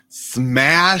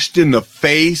Smashed in the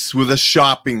face with a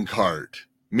shopping cart.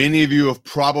 Many of you have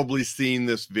probably seen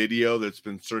this video that's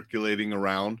been circulating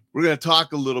around. We're going to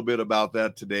talk a little bit about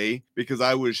that today because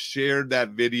I was shared that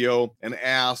video and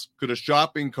asked, could a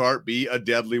shopping cart be a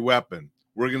deadly weapon?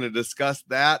 We're going to discuss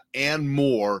that and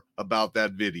more about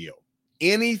that video.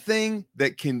 Anything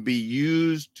that can be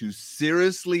used to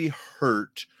seriously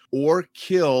hurt or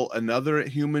kill another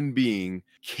human being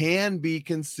can be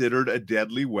considered a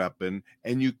deadly weapon,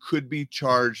 and you could be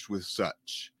charged with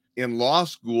such. In law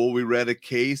school, we read a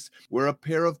case where a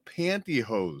pair of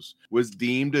pantyhose was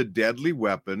deemed a deadly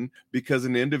weapon because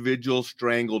an individual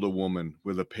strangled a woman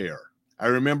with a pair. I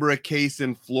remember a case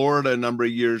in Florida a number of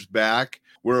years back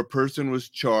where a person was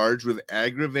charged with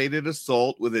aggravated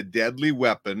assault with a deadly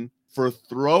weapon for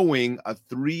throwing a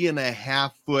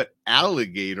 3.5-foot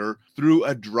alligator through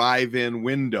a drive-in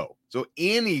window. So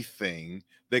anything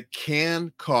that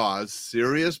can cause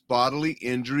serious bodily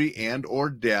injury and or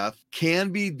death can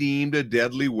be deemed a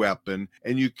deadly weapon,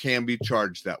 and you can be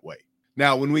charged that way.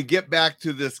 Now, when we get back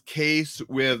to this case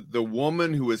with the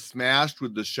woman who was smashed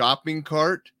with the shopping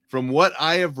cart, from what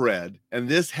I have read, and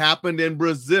this happened in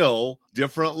Brazil,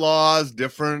 different laws,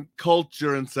 different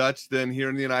culture and such than here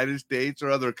in the United States or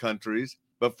other countries.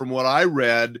 But from what I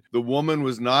read, the woman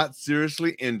was not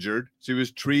seriously injured. She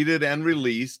was treated and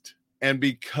released. And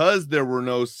because there were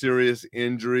no serious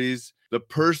injuries, the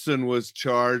person was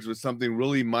charged with something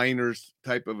really minor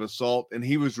type of assault, and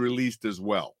he was released as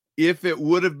well. If it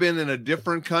would have been in a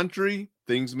different country,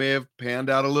 things may have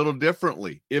panned out a little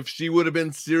differently. If she would have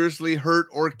been seriously hurt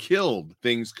or killed,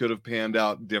 things could have panned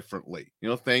out differently.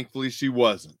 Thankfully she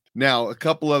wasn't. Now, a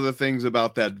couple other things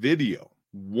about that video.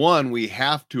 One, we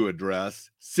have to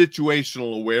address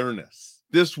situational awareness.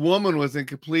 This woman was in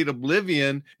complete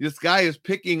oblivion. This guy is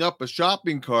picking up a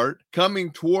shopping cart, coming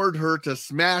toward her to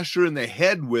smash her in the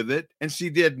head with it, and she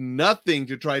did nothing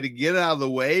to try to get out of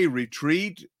the way,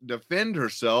 retreat, defend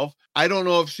herself. I don't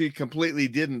know if she completely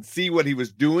didn't see what he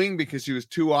was doing because she was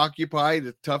too occupied.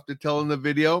 It's tough to tell in the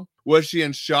video. Was she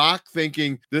in shock,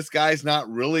 thinking this guy's not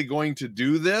really going to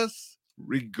do this?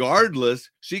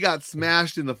 Regardless, she got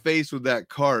smashed in the face with that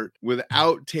cart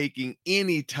without taking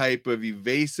any type of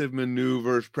evasive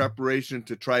maneuvers, preparation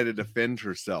to try to defend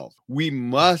herself. We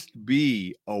must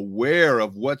be aware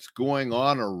of what's going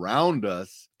on around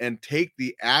us and take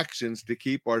the actions to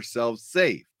keep ourselves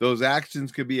safe. Those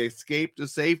actions could be escape to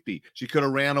safety. She could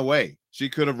have ran away. She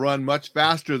could have run much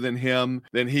faster than him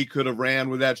than he could have ran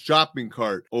with that shopping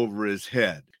cart over his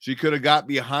head. She could have got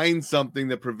behind something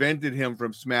that prevented him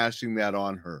from smashing that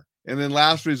on her. And then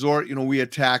last resort, we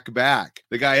attack back.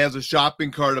 The guy has a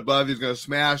shopping cart above, he's going to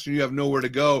smash and you have nowhere to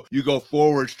go. You go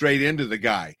forward straight into the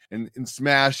guy and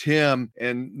smash him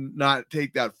and not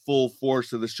take that full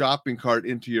force of the shopping cart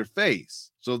into your face.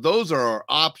 So those are our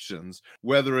options,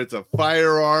 whether it's a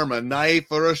firearm, a knife,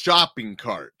 or a shopping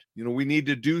cart. We need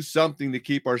to do something to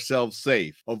keep ourselves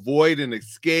safe. Avoid and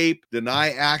escape, deny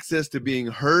access to being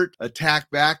hurt, attack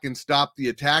back and stop the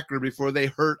attacker before they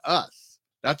hurt us.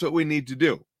 That's what we need to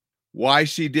do. Why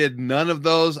she did none of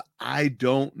those, I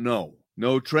don't know.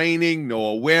 No training, no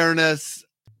awareness,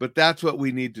 but that's what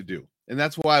we need to do. And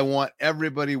that's why I want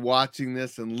everybody watching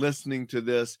this and listening to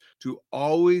this to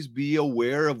always be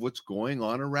aware of what's going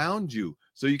on around you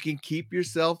so you can keep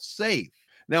yourself safe.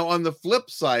 Now, on the flip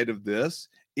side of this,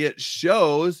 it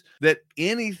shows that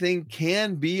anything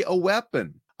can be a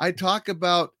weapon. I talk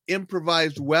about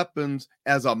improvised weapons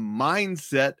as a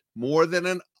mindset more than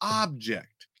an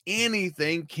object.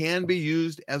 Anything can be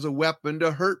used as a weapon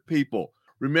to hurt people.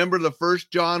 Remember the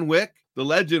first John Wick? The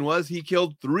legend was he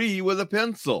killed 3 with a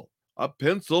pencil. A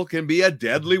pencil can be a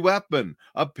deadly weapon.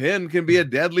 A pen can be a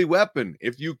deadly weapon.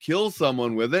 If you kill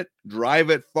someone with it, drive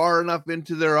it far enough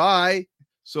into their eye.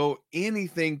 So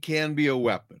anything can be a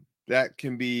weapon. That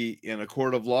can be in a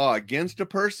court of law against a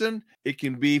person. It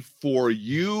can be for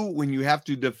you when you have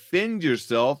to defend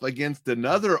yourself against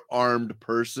another armed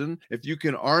person. If you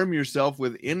can arm yourself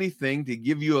with anything to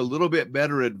give you a little bit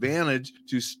better advantage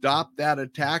to stop that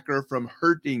attacker from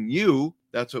hurting you,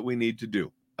 that's what we need to do.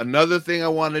 Another thing I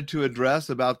wanted to address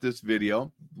about this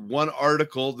video, one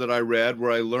article that I read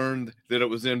where I learned that it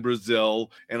was in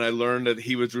Brazil and I learned that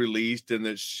he was released and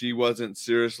that she wasn't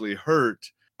seriously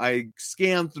hurt. I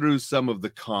scanned through some of the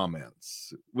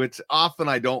comments, which often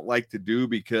I don't like to do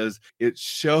because it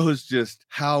shows just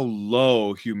how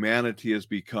low humanity has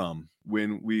become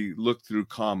when we look through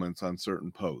comments on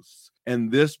certain posts.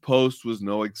 And this post was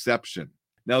no exception.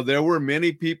 Now, there were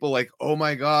many people like, oh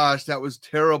my gosh, that was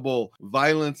terrible.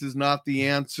 Violence is not the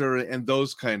answer, and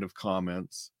those kind of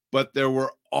comments. But there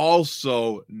were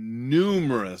also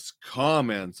numerous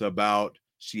comments about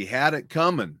She had it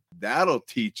coming. That'll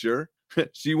teach her.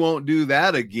 She won't do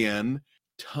that again.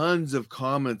 Tons of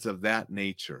comments of that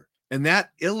nature. And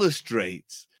that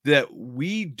illustrates that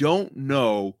we don't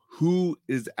know who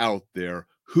is out there,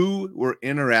 who we're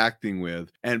interacting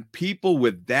with, and people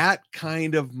with that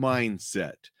kind of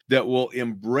mindset that will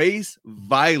embrace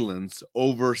violence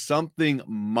over something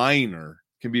minor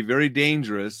can be very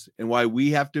dangerous, and why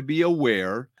we have to be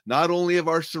aware not only of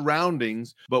our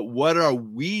surroundings, but what are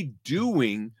we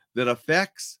doing that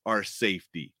affects our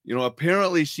safety.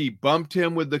 Apparently she bumped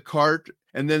him with the cart,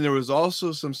 and then there was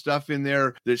also some stuff in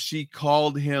there that she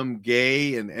called him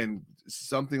gay and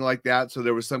something like that. So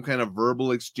there was some kind of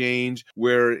verbal exchange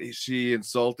where she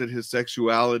insulted his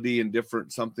sexuality and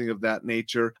different something of that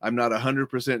nature. I'm not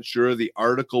 100% sure. The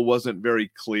article wasn't very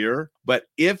clear. But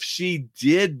if she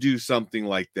did do something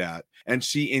like that and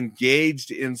she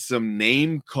engaged in some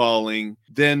name calling,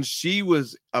 then she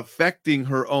was affecting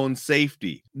her own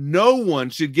safety. No one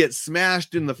should get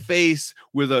smashed in the face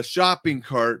with a shopping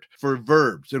cart for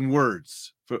verbs and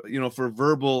words. For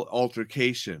verbal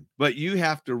altercation. But you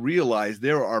have to realize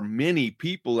there are many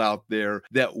people out there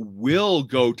that will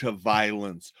go to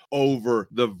violence over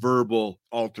the verbal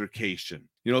altercation.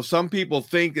 Some people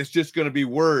think it's just going to be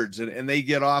words and they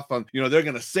get off on, they're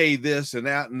going to say this and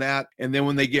that and that. And then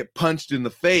when they get punched in the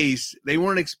face, they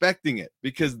weren't expecting it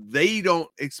because they don't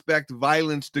expect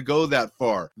violence to go that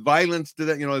far. Violence to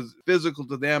that, is physical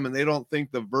to them, and they don't think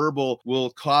the verbal will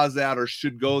cause that or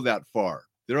should go that far.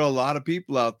 There are a lot of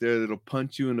people out there that'll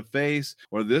punch you in the face,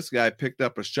 or this guy picked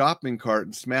up a shopping cart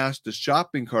and smashed the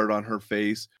shopping cart on her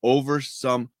face over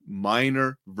some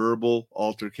minor verbal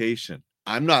altercation.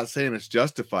 I'm not saying it's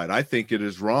justified. I think it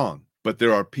is wrong. But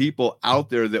there are people out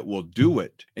there that will do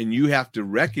it, and you have to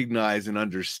recognize and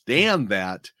understand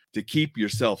that to keep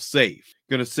yourself safe.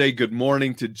 Going to say good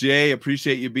morning to Jay.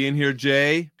 Appreciate you being here,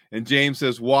 Jay. And James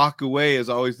says, walk away is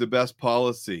always the best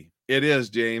policy. It is,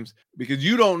 James, because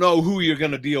you don't know who you're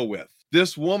going to deal with.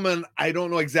 This woman, I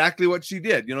don't know exactly what she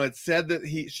did. It said that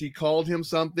she called him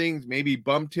something, maybe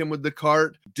bumped him with the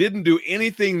cart, didn't do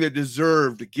anything that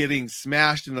deserved getting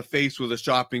smashed in the face with a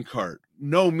shopping cart.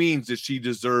 No means that she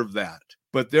deserved that.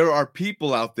 But there are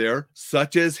people out there,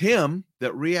 such as him,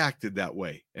 that reacted that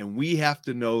way. And we have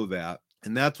to know that.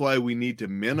 And that's why we need to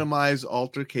minimize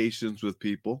altercations with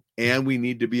people. And we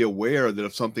need to be aware that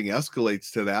if something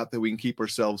escalates to that we can keep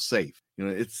ourselves safe.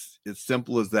 It's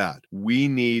simple as that. We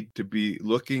need to be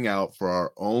looking out for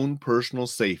our own personal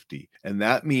safety. And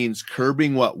that means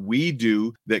curbing what we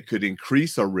do that could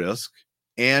increase our risk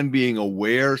and being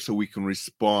aware so we can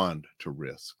respond to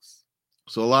risks.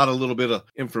 So a little bit of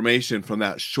information from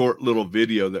that short little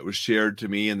video that was shared to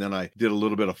me, and then I did a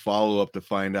little bit of follow-up to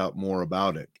find out more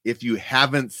about it. If you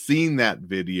haven't seen that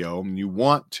video and you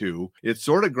want to, it's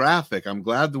sort of graphic. I'm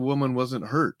glad the woman wasn't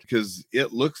hurt because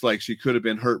it looks like she could have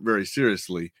been hurt very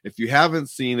seriously. If you haven't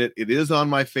seen it, it is on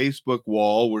my Facebook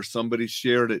wall where somebody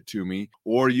shared it to me,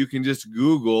 or you can just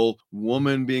Google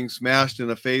woman being smashed in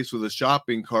the face with a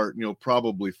shopping cart and you'll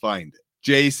probably find it.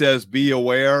 Jay says, be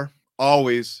aware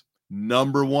always.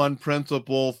 Number one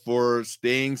principle for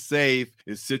staying safe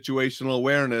is situational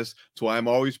awareness. So I'm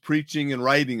always preaching and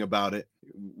writing about it.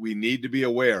 We need to be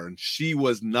aware. And she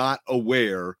was not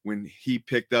aware when he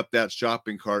picked up that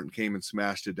shopping cart and came and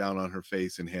smashed it down on her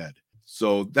face and head.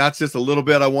 So that's just a little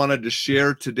bit I wanted to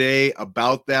share today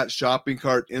about that shopping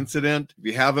cart incident. If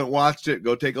you haven't watched it,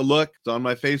 go take a look. It's on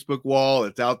my Facebook wall.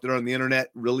 It's out there on the internet,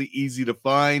 really easy to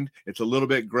find. It's a little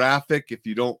bit graphic. If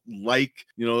you don't like,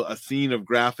 a scene of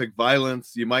graphic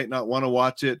violence, you might not want to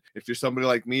watch it. If you're somebody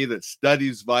like me that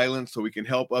studies violence so we can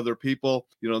help other people,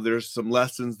 there's some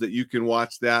lessons that you can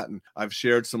watch that. And I've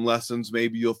shared some lessons.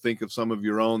 Maybe you'll think of some of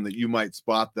your own that you might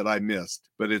spot that I missed.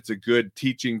 But it's a good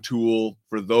teaching tool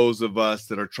for those of us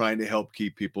that are trying to help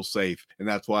keep people safe. And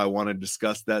that's why I want to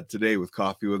discuss that today with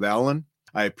Coffee with Alain.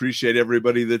 I appreciate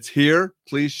everybody that's here.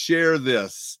 Please share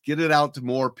this. Get it out to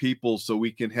more people so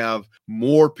we can have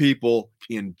more people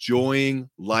enjoying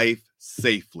life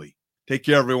safely. Take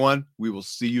care, everyone. We will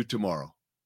see you tomorrow.